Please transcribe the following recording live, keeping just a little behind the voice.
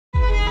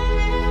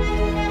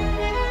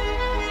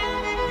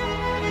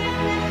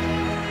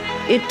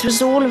It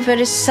was all a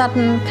very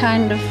sudden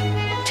kind of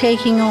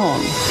taking on.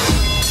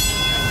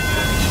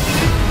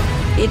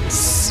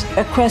 It's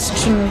a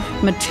question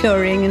of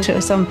maturing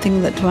into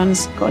something that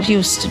one's got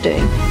used to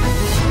doing.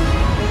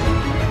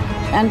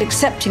 And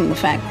accepting the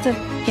fact that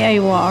here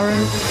you are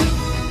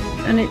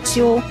and it's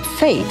your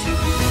fate.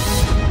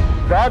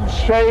 God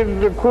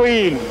save the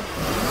Queen.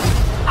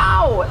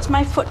 Ow! It's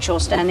my foot you're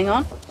standing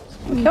on.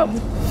 Go.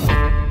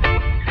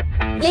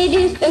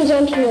 Ladies and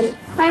gentlemen,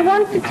 I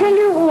want to tell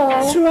you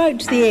all. Throughout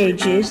the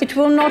ages, it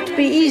will not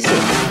be easy.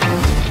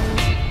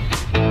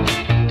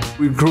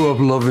 We grew up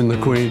loving the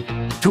Queen.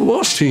 To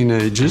us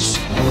teenagers,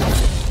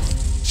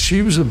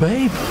 she was a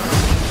babe.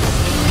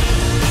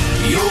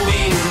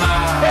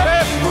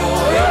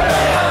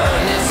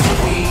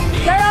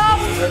 Get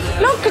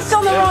off! Look, it's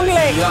on the wrong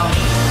leg.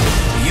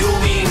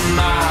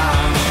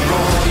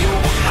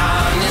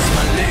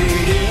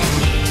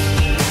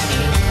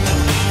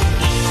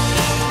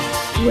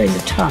 You weigh a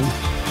ton.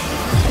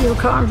 You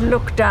can't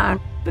look down,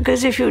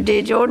 because if you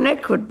did, your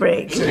neck would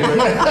break.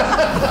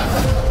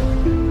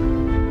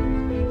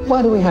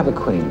 Why do we have a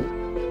queen?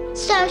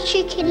 So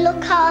she can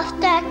look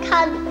after her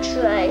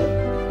country.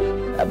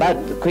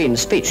 About the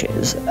Queen's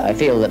speeches, I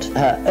feel that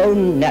her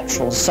own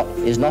natural self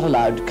is not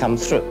allowed to come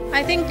through.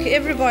 I think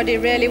everybody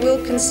really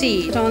will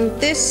concede. On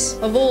this,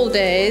 of all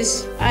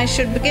days, I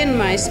should begin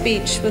my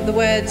speech with the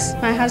words,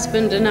 my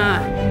husband and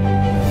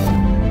I.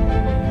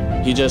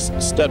 He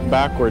just stepped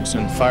backwards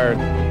and fired.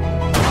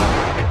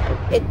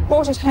 It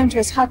brought it home to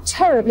us how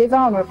terribly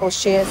vulnerable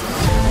she is.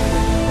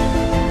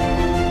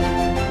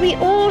 We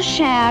all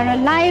share a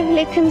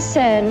lively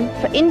concern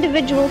for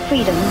individual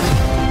freedom.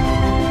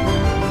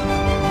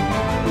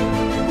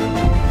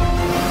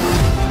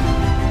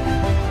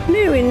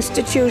 No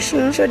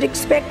institution should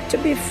expect to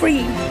be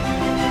free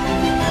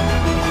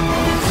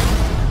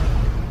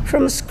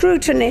from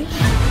scrutiny.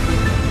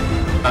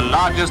 The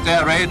largest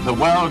air raid the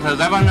world has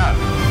ever known.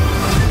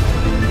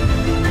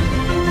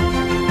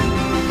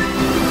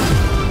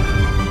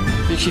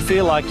 Did she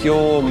feel like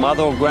your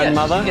mother or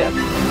grandmother? Yes.